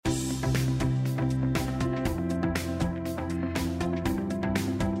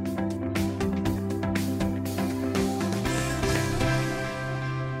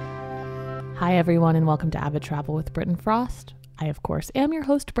Hi everyone, and welcome to Avid Travel with Britton Frost. I, of course, am your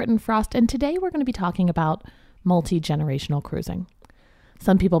host, Britton Frost, and today we're going to be talking about multi-generational cruising.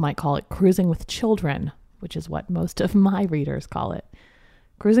 Some people might call it cruising with children, which is what most of my readers call it.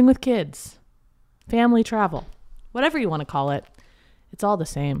 Cruising with kids, family travel, whatever you want to call it, it's all the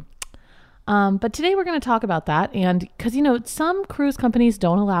same. But today we're going to talk about that, and because, some cruise companies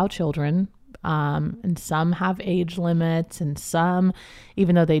don't allow children, and some have age limits, and some,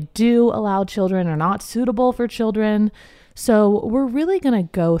 even though they do allow children, are not suitable for children. So we're really going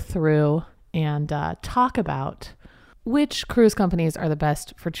to go through and talk about which cruise companies are the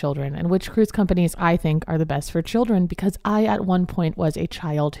best for children and which cruise companies I think are the best for children, because I at one point was a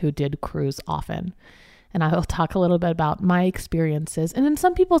child who did cruise often. And I will talk a little bit about my experiences. And in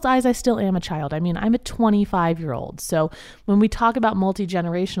some people's eyes, I still am a child. I mean, I'm a 25-year-old. So when we talk about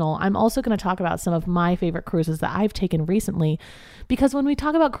multi-generational, I'm also going to talk about some of my favorite cruises that I've taken recently. Because when we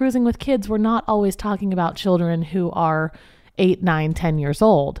talk about cruising with kids, we're not always talking about children who are 8, 9, 10 years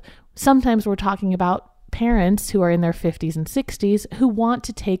old. Sometimes we're talking about parents who are in their 50s and 60s who want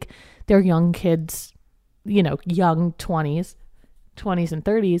to take their young kids, young 20s and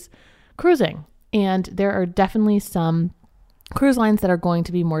 30s cruising. And there are definitely some cruise lines that are going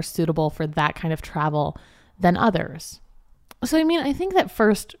to be more suitable for that kind of travel than others. So, I think that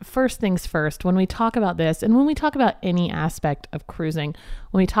first things first, when we talk about this, and when we talk about any aspect of cruising,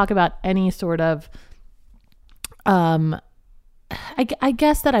 when we talk about any sort of, I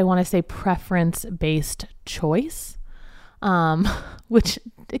guess that I want to say preference-based choice, which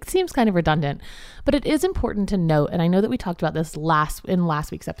it seems kind of redundant, but it is important to note, and I know that we talked about this in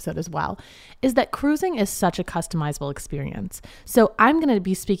last week's episode as well, is that cruising is such a customizable experience. So I'm going to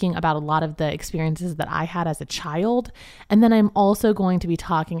be speaking about a lot of the experiences that I had as a child, and then I'm also going to be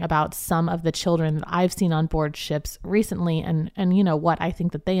talking about some of the children that I've seen on board ships recently, and what I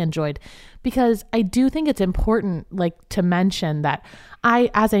think that they enjoyed, because I do think it's important to mention that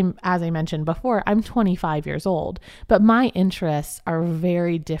as I mentioned before, I'm 25 years old, but my interests are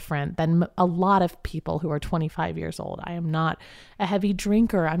very different than a lot of people who are 25 years old. I am not a heavy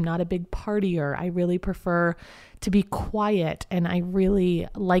drinker. I'm not a big partier. I really prefer to be quiet, and I really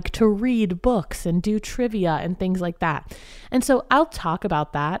like to read books and do trivia and things like that. And so I'll talk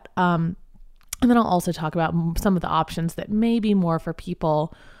about that. And then I'll also talk about some of the options that may be more for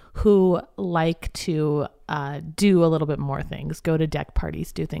people who like to do a little bit more things, go to deck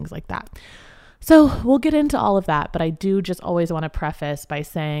parties, do things like that. So we'll get into all of that, but I do just always want to preface by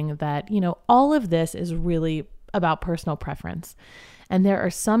saying that, all of this is really about personal preference. And there are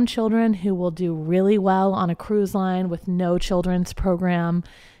some children who will do really well on a cruise line with no children's program.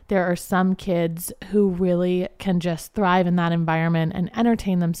 There are some kids who really can just thrive in that environment and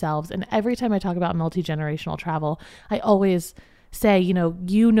entertain themselves. And every time I talk about multi-generational travel, I always say,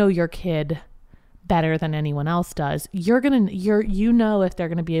 your kid better than anyone else does. If they're going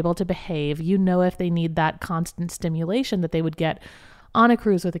to be able to behave, if they need that constant stimulation that they would get on a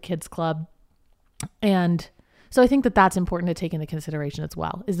cruise with a kids club. And so I think that that's important to take into consideration as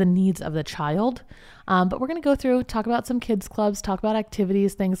well, is the needs of the child. But we're going to go through, talk about some kids clubs, talk about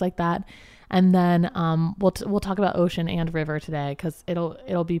activities, things like that. And then we'll talk about ocean and river today, because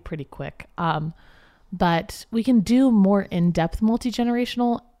it'll be pretty quick. But we can do more in-depth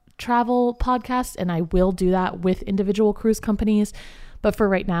multi-generational travel podcasts, and I will do that with individual cruise companies. But for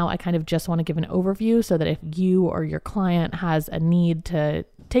right now, I kind of just want to give an overview so that if you or your client has a need to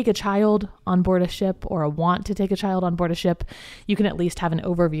take a child on board a ship or a want to take a child on board a ship, you can at least have an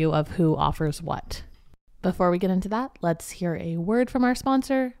overview of who offers what. Before we get into that, let's hear a word from our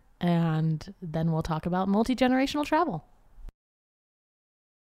sponsor, and then we'll talk about multi-generational travel.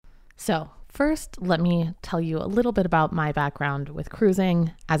 So first, let me tell you a little bit about my background with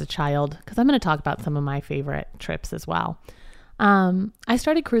cruising as a child, because I'm going to talk about some of my favorite trips as well. I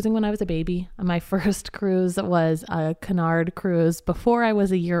started cruising when I was a baby. My first cruise was a Cunard cruise. Before I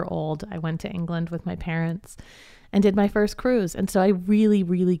was a year old, I went to England with my parents and did my first cruise. And so I really,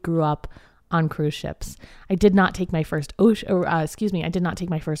 really grew up on cruise ships. I did not take my first I did not take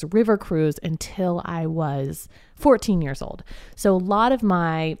my first river cruise until I was 14 years old. So a lot of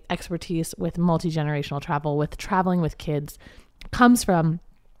my expertise with multi-generational travel, with traveling with kids, comes from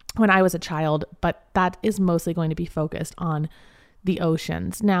when I was a child, but that is mostly going to be focused on the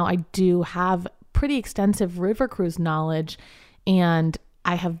oceans. Now, I do have pretty extensive river cruise knowledge, and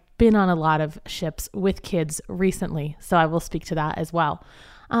I have been on a lot of ships with kids recently, so I will speak to that as well.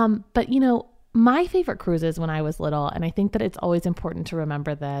 But my favorite cruises when I was little, and I think that it's always important to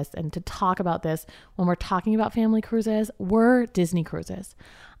remember this and to talk about this when we're talking about family cruises, were Disney cruises.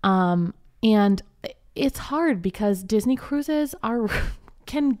 And it's hard because Disney cruises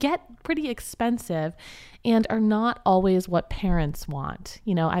can get pretty expensive and are not always what parents want.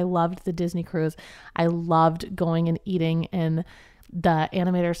 You know, I loved the Disney cruise. I loved going and eating in the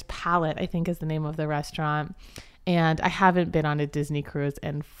Animator's Palette, I think is the name of the restaurant. And I haven't been on a Disney cruise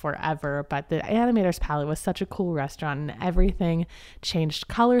in forever, but the Animator's Palette was such a cool restaurant, and everything changed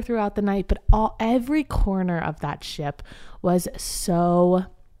color throughout the night. But every corner of that ship was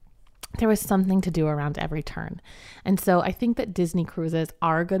there was something to do around every turn. And so I think that Disney cruises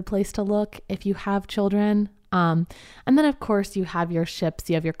are a good place to look if you have children. And then of course you have your ships,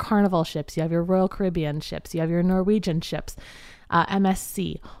 you have your Carnival ships, you have your Royal Caribbean ships, you have your Norwegian ships,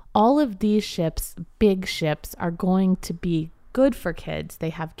 MSC. All of these ships, big ships, are going to be good for kids. They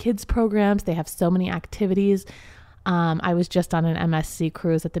have kids programs. They have so many activities. I was just on an MSC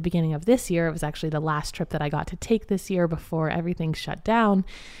cruise at the beginning of this year. It was actually the last trip that I got to take this year before everything shut down.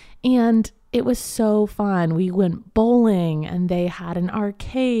 And it was so fun. We went bowling, and they had an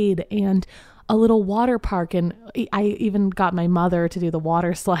arcade and a little water park. And I even got my mother to do the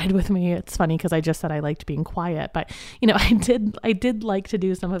water slide with me. It's funny because I just said I liked being quiet, but you know, I did like to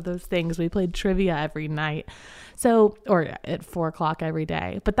do some of those things. We played trivia every night. So, or at 4:00 every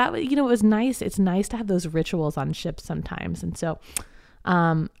day, but that, you know, it was nice. It's nice to have those rituals on ships sometimes. And so,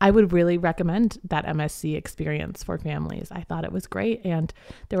 I would really recommend that MSC experience for families. I thought it was great. And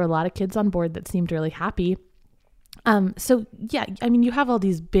there were a lot of kids on board that seemed really happy. So yeah, I mean, you have all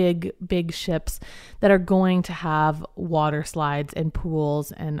these big ships that are going to have water slides and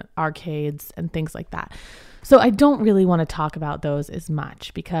pools and arcades and things like that. So I don't really want to talk about those as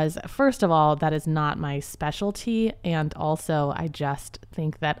much because, first of all, that is not my specialty. And also I just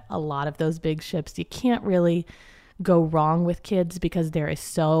think that a lot of those big ships, you can't really go wrong with kids because there is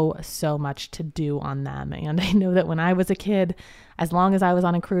so much to do on them. And I know that when I was a kid, as long as I was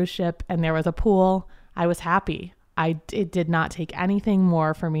on a cruise ship and there was a pool, I was happy. It did not take anything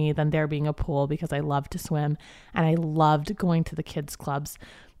more for me than there being a pool because I loved to swim, and I loved going to the kids clubs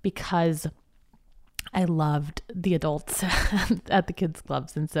because I loved the adults at the kids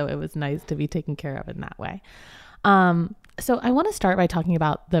clubs. And so it was nice to be taken care of in that way. So I want to start by talking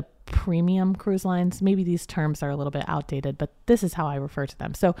about the premium cruise lines. Maybe these terms are a little bit outdated, but this is how I refer to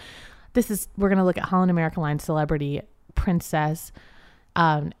them. So we're going to look at Holland America Line, Celebrity, Princess,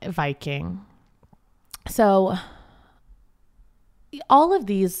 Viking. So all of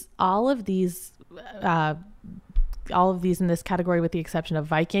these in this category, with the exception of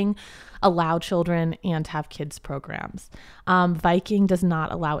Viking, allow children and have kids programs. Viking does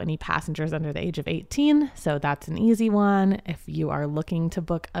not allow any passengers under the age of 18. So that's an easy one. If you are looking to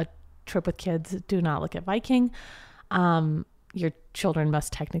book a trip with kids, do not look at Viking. Your children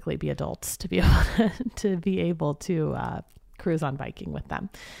must technically be adults to be able to cruise on Viking with them.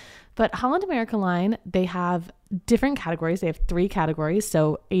 But Holland America Line, they have different categories. They have 3 categories.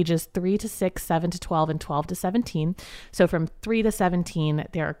 So ages 3 to 6, 7 to 12, and 12 to 17. So from 3 to 17,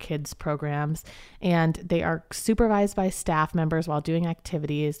 there are kids programs, and they are supervised by staff members while doing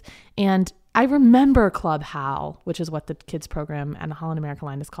activities. And I remember Club Hal, which is what the kids program and the Holland America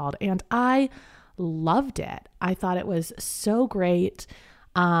Line is called. And I loved it. I thought it was so great.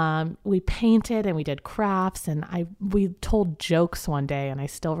 We painted and we did crafts, and we told jokes one day, and I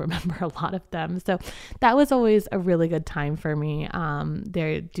still remember a lot of them. So that was always a really good time for me.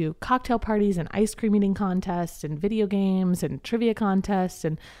 They do cocktail parties and ice cream eating contests and video games and trivia contests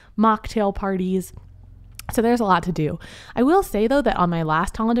and mocktail parties. So there's a lot to do. I will say though that on my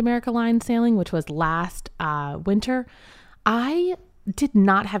last Holland America Line sailing, which was last winter, I did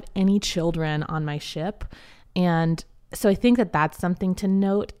not have any children on my ship. And so I think that that's something to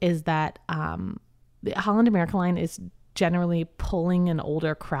note, is that the Holland America Line is generally pulling an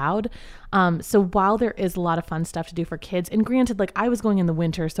older crowd. So while there is a lot of fun stuff to do for kids, and granted, like I was going in the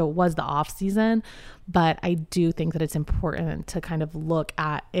winter, so it was the off season, but I do think that it's important to kind of look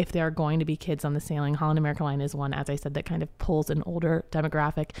at if there are going to be kids on the sailing. Holland America Line is one, as I said, that kind of pulls an older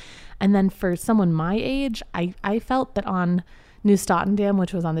demographic. And then for someone my age, I felt that on New Stottendam,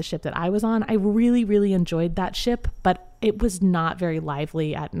 which was on the ship that I was on, I really, really enjoyed that ship, but it was not very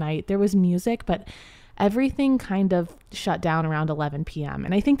lively at night. There was music, but everything kind of shut down around 11 p.m.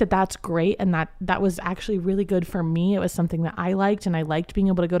 And I think that that's great. And that was actually really good for me. It was something that I liked, and I liked being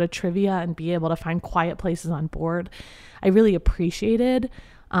able to go to trivia and be able to find quiet places on board. I really appreciated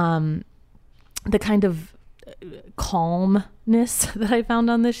the kind of calmness that I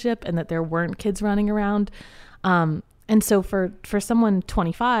found on this ship, and that there weren't kids running around. And so for someone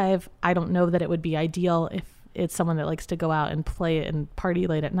 25, I don't know that it would be ideal if it's someone that likes to go out and play and party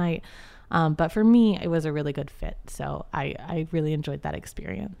late at night. But for me, it was a really good fit. So I really enjoyed that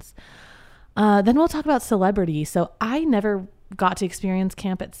experience. Then we'll talk about Celebrity. So I never got to experience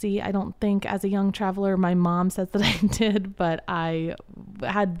camp at sea. I don't think as a young traveler, my mom says that I did, but I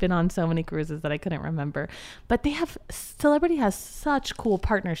had been on so many cruises that I couldn't remember. But Celebrity has such cool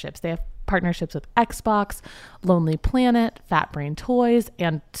partnerships. They have partnerships with Xbox, Lonely Planet, Fat Brain Toys,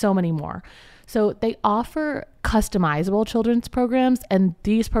 and so many more. So they offer customizable children's programs, and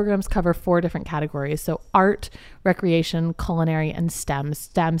these programs cover 4 different categories. So art, recreation, culinary, and STEM.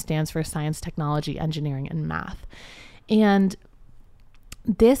 STEM stands for science, technology, engineering, and math. And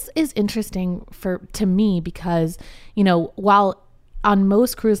this is interesting to me because, while on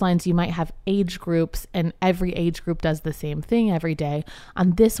most cruise lines, you might have age groups and every age group does the same thing every day.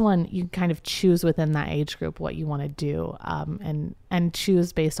 On this one, you kind of choose within that age group what you want to do, and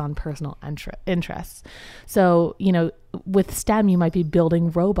choose based on personal interests. So, with STEM, you might be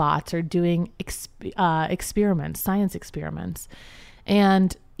building robots or doing experiments, science experiments.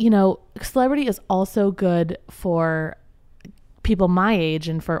 And, Celebrity is also good for people my age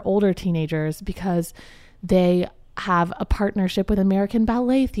and for older teenagers because they have a partnership with American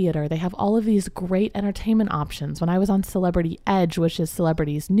Ballet Theater. They have all of these great entertainment options. When I was on Celebrity Edge, which is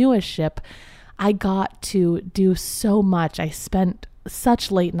Celebrity's newest ship, I got to do so much. I spent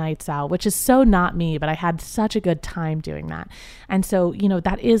such late nights out, which is so not me, but I had such a good time doing that. And so,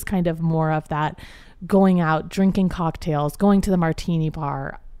 that is kind of more of that going out, drinking cocktails, going to the martini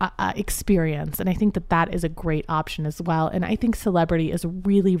bar experience. And I think that is a great option as well. And I think Celebrity is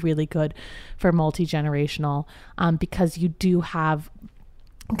really, really good for multi-generational because you do have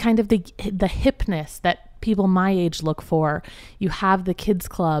kind of the hipness that people my age look for. You have the kids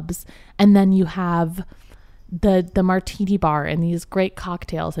clubs, and then you have the martini bar and these great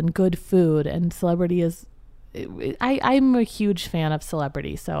cocktails and good food. And Celebrity is, I'm a huge fan of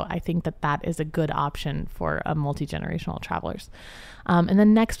Celebrity, so I think that is a good option for multi-generational travelers. And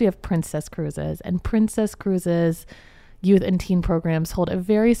then next we have Princess Cruises, and Princess Cruises youth and teen programs hold a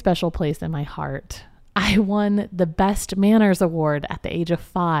very special place in my heart. I won the Best Manners Award at the age of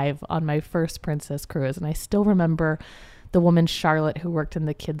 5 on my first Princess Cruise, and I still remember the woman Charlotte who worked in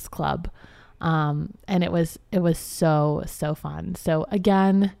the kids club, and it was so fun. So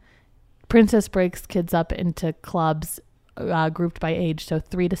again, Princess breaks kids up into clubs grouped by age. So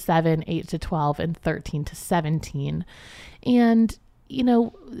 3 to 7, 8 to 12, and 13 to 17. And,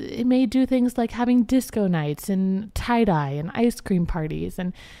 it may do things like having disco nights and tie-dye and ice cream parties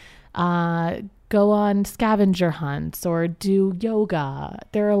and go on scavenger hunts or do yoga.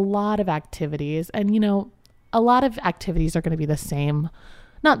 There are a lot of activities. And, a lot of activities are going to be the same.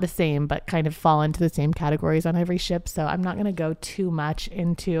 Not the same, but kind of fall into the same categories on every ship. So I'm not going to go too much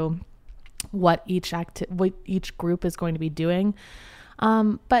into what each group is going to be doing.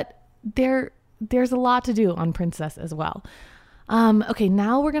 But there's a lot to do on Princess as well. Okay,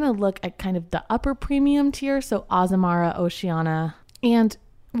 now we're going to look at kind of the upper premium tier. So Azamara, Oceania. And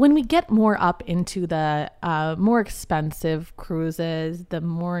when we get more up into the more expensive cruises, the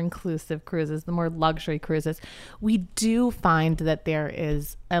more inclusive cruises, the more luxury cruises, we do find that there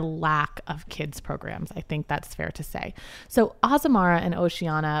is a lack of kids programs. I think that's fair to say. So Azamara and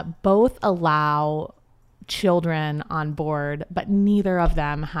Oceania both allow children on board, but neither of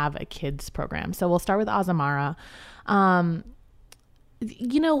them have a kids program. So we'll start with Azamara.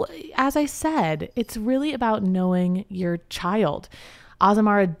 As I said, it's really about knowing your child.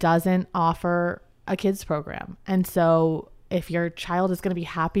 Azamara doesn't offer a kids program. And so if your child is going to be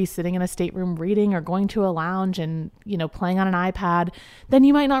happy sitting in a stateroom reading or going to a lounge and, playing on an iPad, then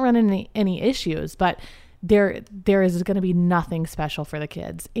you might not run into any issues. But there is going to be nothing special for the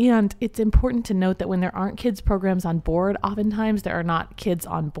kids. And it's important to note that when there aren't kids programs on board, oftentimes there are not kids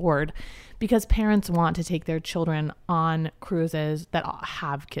on board because parents want to take their children on cruises that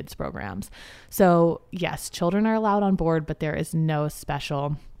have kids programs. So yes, children are allowed on board, but there is no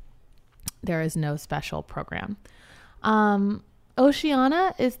special program.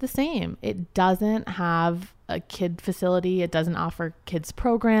 Oceania is the same. It doesn't have a kid facility. It doesn't offer kids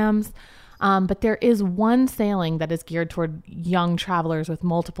programs. But there is one sailing that is geared toward young travelers with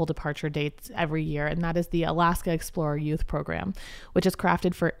multiple departure dates every year, and that is the Alaska Explorer Youth Program, which is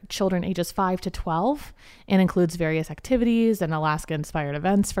crafted for children ages 5 to 12 and includes various activities and Alaska-inspired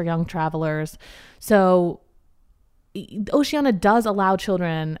events for young travelers. So Oceania does allow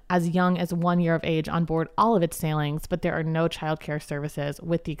children as young as 1 year of age on board all of its sailings, but there are no childcare services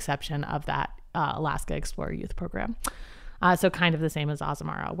with the exception of that Alaska Explorer Youth Program. So kind of the same as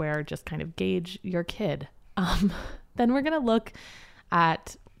Azamara, where just kind of gauge your kid. Then we're going to look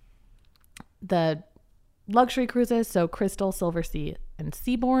at the luxury cruises. So Crystal, Silversea, and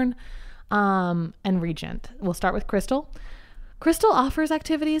Seabourn, and Regent. We'll start with Crystal. Crystal offers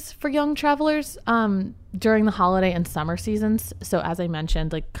activities for young travelers during the holiday and summer seasons. So as I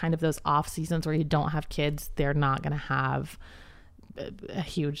mentioned, like kind of those off seasons where you don't have kids, they're not going to have a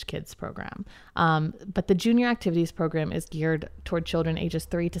huge kids program. But the junior activities program is geared toward children ages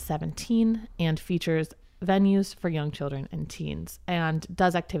 3 to 17 and features venues for young children and teens, and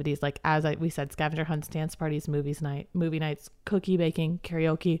does activities like, we said, scavenger hunts, dance parties, movie nights, cookie baking,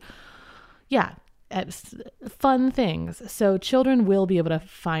 karaoke. Yeah. Fun things. So children will be able to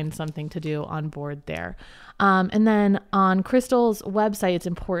find something to do on board there. And then on Crystal's website, it's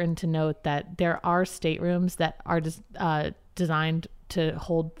important to note that there are staterooms that are designed to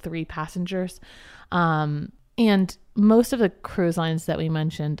hold 3 passengers. And most of the cruise lines that we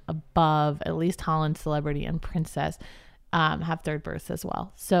mentioned above, at least Holland, Celebrity, and Princess, have third berths as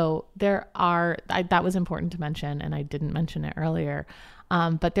well. So that was important to mention, and I didn't mention it earlier.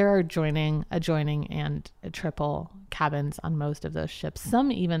 But there are adjoining and triple cabins on most of those ships.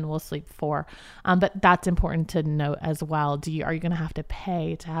 Some even will sleep 4. But that's important to note as well. Are you going to have to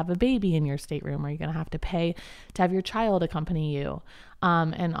pay to have a baby in your stateroom? Are you going to have to pay to have your child accompany you?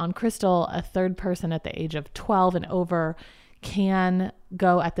 And on Crystal, a third person at the age of 12 and over can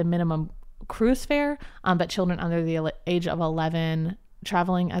go at the minimum cruise fare, but children under the age of 11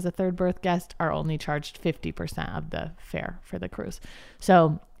 traveling as a third berth guest are only charged 50% of the fare for the cruise.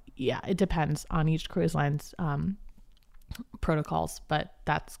 So yeah, it depends on each cruise line's protocols, but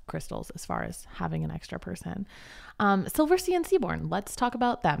that's Crystal's as far as having an extra person. Silversea and Seabourn, let's talk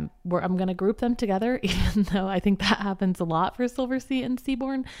about them. I'm going to group them together, even though I think that happens a lot for Silversea and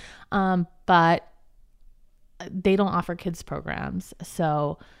Seabourn, but they don't offer kids programs.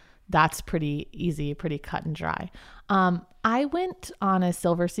 So that's pretty easy, pretty cut and dry. I went on a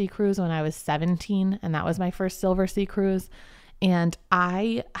Silversea cruise when I was 17, and that was my first Silversea cruise. And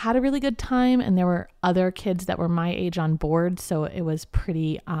I had a really good time, and there were other kids that were my age on board. So it was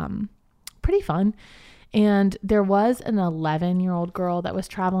pretty fun. And there was an 11-year-old girl that was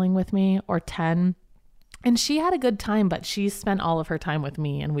traveling with me, or 10. And she had a good time, but she spent all of her time with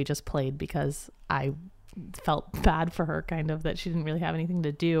me, and we just played because I felt bad for her, kind of, that she didn't really have anything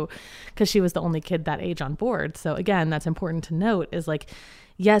to do because she was the only kid that age on board. So again, that's important to note, is like,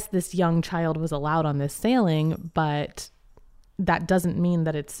 yes, this young child was allowed on this sailing, but that doesn't mean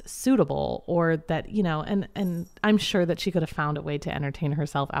that it's suitable, or that, and I'm sure that she could have found a way to entertain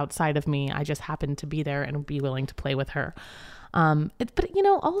herself outside of me. I just happened to be there and be willing to play with her.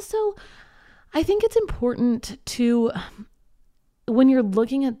 Also I think it's important to, when you're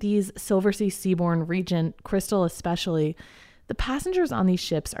looking at these Silversea, Seabourn, Regent, Crystal especially, the passengers on these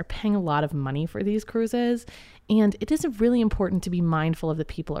ships are paying a lot of money for these cruises, and it is really important to be mindful of the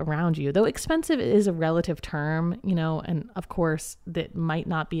people around you. Though expensive is a relative term, and of course that might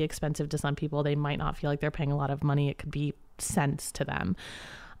not be expensive to some people. They might not feel like they're paying a lot of money. It could be cents to them.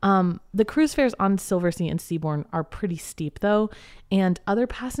 The cruise fares on Silversea and Seabourn are pretty steep though, and other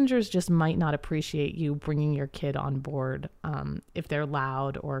passengers just might not appreciate you bringing your kid on board if they're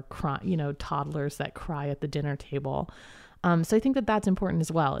loud or cry, toddlers that cry at the dinner table. So I think that that's important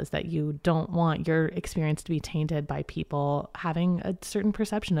as well, is that you don't want your experience to be tainted by people having a certain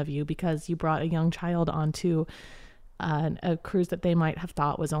perception of you because you brought a young child onto a cruise that they might have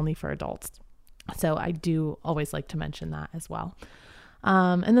thought was only for adults. So I do always like to mention that as well.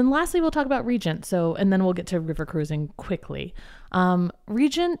 And then lastly, we'll talk about Regent. And then we'll get to river cruising quickly.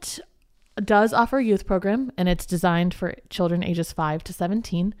 Regent does offer a youth program, and it's designed for children ages 5 to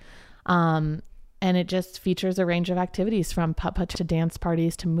 17. And it just features a range of activities from putt-putt to dance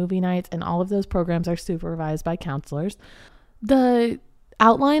parties to movie nights, and all of those programs are supervised by counselors. The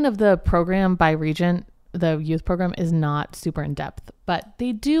outline of the program by Regent, the youth program, is not super in depth, but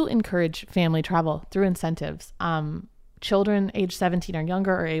they do encourage family travel through incentives. Children age 17 or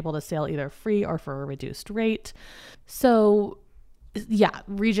younger are able to sail either free or for a reduced rate. So yeah,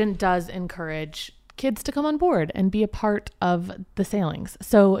 Regent does encourage kids to come on board and be a part of the sailings.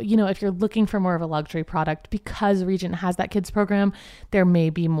 So, if you're looking for more of a luxury product, because Regent has that kids program, there may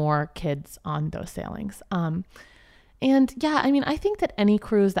be more kids on those sailings. And yeah, I think that any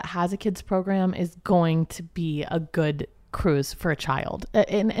cruise that has a kids program is going to be a good cruise for a child.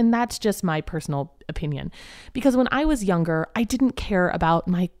 And that's just my personal opinion, because when I was younger, I didn't care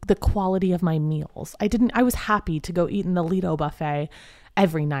about the quality of my meals. I was happy to go eat in the Lido buffet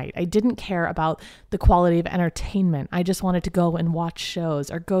every night. I didn't care about the quality of entertainment. I just wanted to go and watch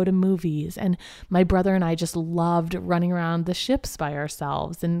shows or go to movies. And my brother and I just loved running around the ships by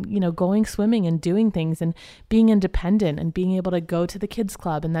ourselves and, going swimming and doing things and being independent and being able to go to the kids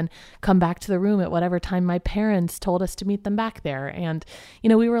club and then come back to the room at whatever time my parents told us to meet them back there. And,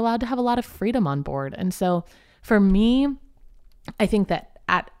 we were allowed to have a lot of freedom on board. And so for me, I think that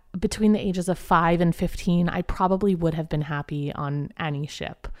at between the ages of 5 and 15, I probably would have been happy on any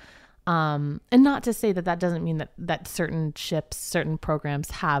ship. And not to say that that doesn't mean that certain ships, certain programs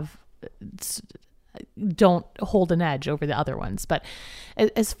don't hold an edge over the other ones. But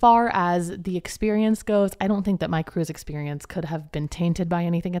as far as the experience goes, I don't think that my cruise experience could have been tainted by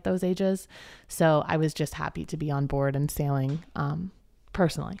anything at those ages. So I was just happy to be on board and sailing,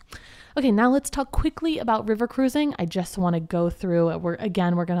 personally. Okay, now let's talk quickly about river cruising. I just want to go through, we're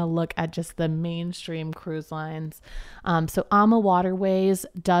going to look at just the mainstream cruise lines. So AMA Waterways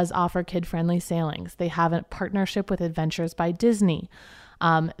does offer kid-friendly sailings. They have a partnership with Adventures by Disney.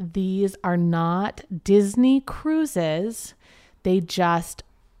 These are not Disney cruises. They just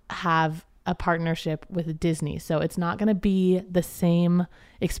have a partnership with Disney. So it's not going to be the same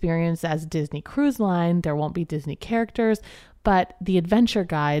experience as Disney Cruise Line. There won't be Disney characters, but the adventure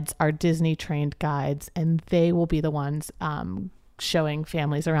guides are Disney trained guides, and they will be the ones showing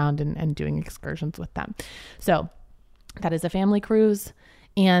families around and doing excursions with them. So that is a family cruise,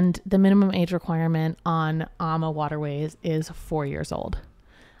 and the minimum age requirement on AMA Waterways is 4 years old.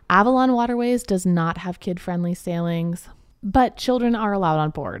 Avalon Waterways does not have kid-friendly sailings, but children are allowed on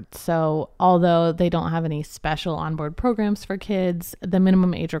board. So although they don't have any special onboard programs for kids, the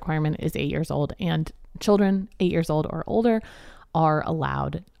minimum age requirement is 8 years old, and children 8 years old or older are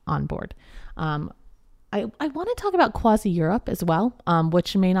allowed on board. I want to talk about Quasi Europe as well,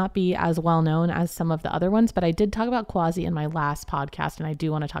 which may not be as well known as some of the other ones, but I did talk about Quasi in my last podcast, and I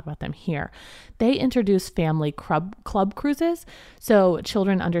do want to talk about them here. They introduce family club cruises, so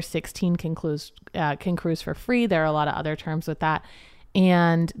children under 16 can cruise for free. There are a lot of other terms with that.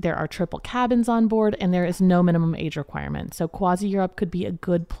 And there are triple cabins on board, and there is no minimum age requirement. So Quasi Europe could be a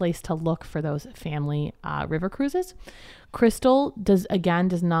good place to look for those family river cruises. Crystal does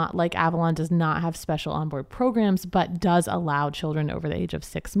not, like Avalon, does not have special onboard programs, but does allow children over the age of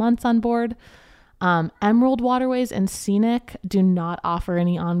 6 months on board. Emerald Waterways and Scenic do not offer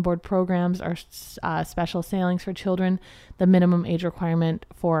any onboard programs or special sailings for children. The minimum age requirement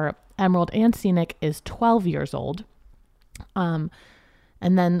for Emerald and Scenic is 12 years old.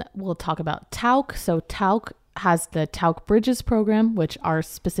 And then we'll talk about Tauk. So Tauk has the Tauk Bridges program, which are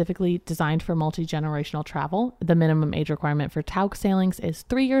specifically designed for multi-generational travel. The minimum age requirement for Tauk sailings is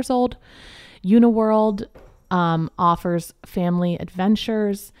 3 years old. Uniworld offers family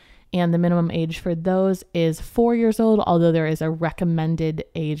adventures, and the minimum age for those is 4 years old, although there is a recommended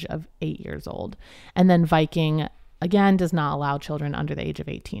age of 8 years old. And then Viking, again, does not allow children under the age of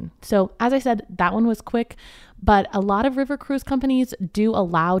 18. So as I said, that one was quick, but a lot of river cruise companies do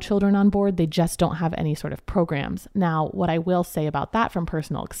allow children on board. They just don't have any sort of programs. Now, what I will say about that from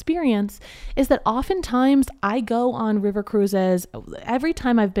personal experience is that oftentimes I go on river cruises. Every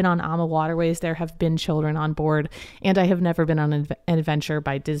time I've been on AMA Waterways, there have been children on board, and I have never been on an Adventure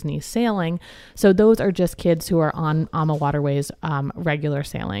by Disney sailing. So those are just kids who are on AMA Waterways regular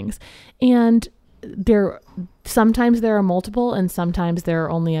sailings. And sometimes there are multiple, and sometimes there are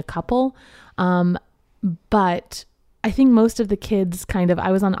only a couple. But I think most of the kids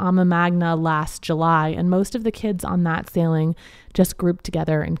I was on AMA Magna last July, and most of the kids on that sailing just grouped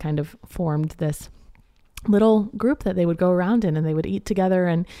together and kind of formed this little group that they would go around in, and they would eat together,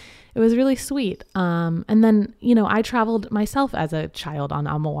 and it was really sweet. And then, I traveled myself as a child on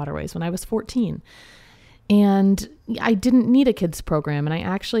AMA Waterways when I was 14. And I didn't need a kids program. And I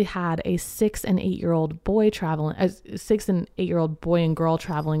actually had a 6 and 8 year old boy and girl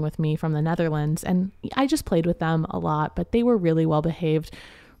traveling with me from the Netherlands. And I just played with them a lot, but they were really well behaved,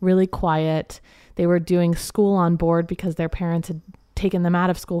 really quiet. They were doing school on board because their parents had taken them out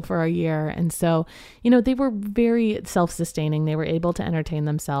of school for a year. And so, they were very self-sustaining. They were able to entertain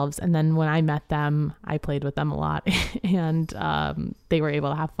themselves. And then when I met them, I played with them a lot, and they were able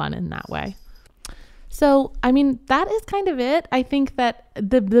to have fun in that way. So, that is kind of it. I think that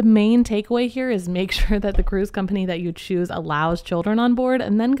the main takeaway here is make sure that the cruise company that you choose allows children on board,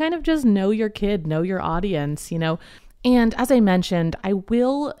 and then kind of just know your kid, know your audience, And as I mentioned, I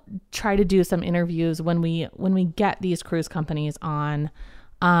will try to do some interviews when we get these cruise companies on.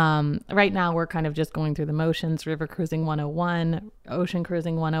 Right now we're kind of just going through the motions, River Cruising 101, Ocean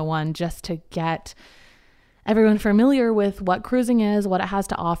Cruising 101, just to get everyone familiar with what cruising is, what it has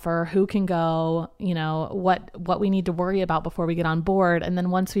to offer, who can go, what we need to worry about before we get on board. And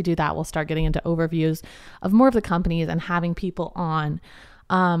then once we do that, we'll start getting into overviews of more of the companies and having people on.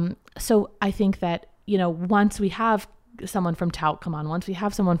 So I think that, once we have someone from Tauk come on, once we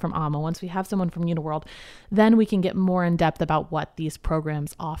have someone from AMA, once we have someone from Uniworld, then we can get more in depth about what these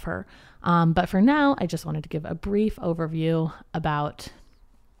programs offer. But for now, I just wanted to give a brief overview about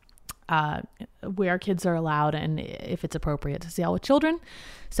where kids are allowed and if it's appropriate to sail with children.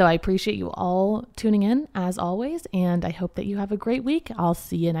 So I appreciate you all tuning in as always, and I hope that you have a great week. I'll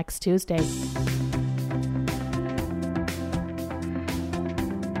see you next Tuesday.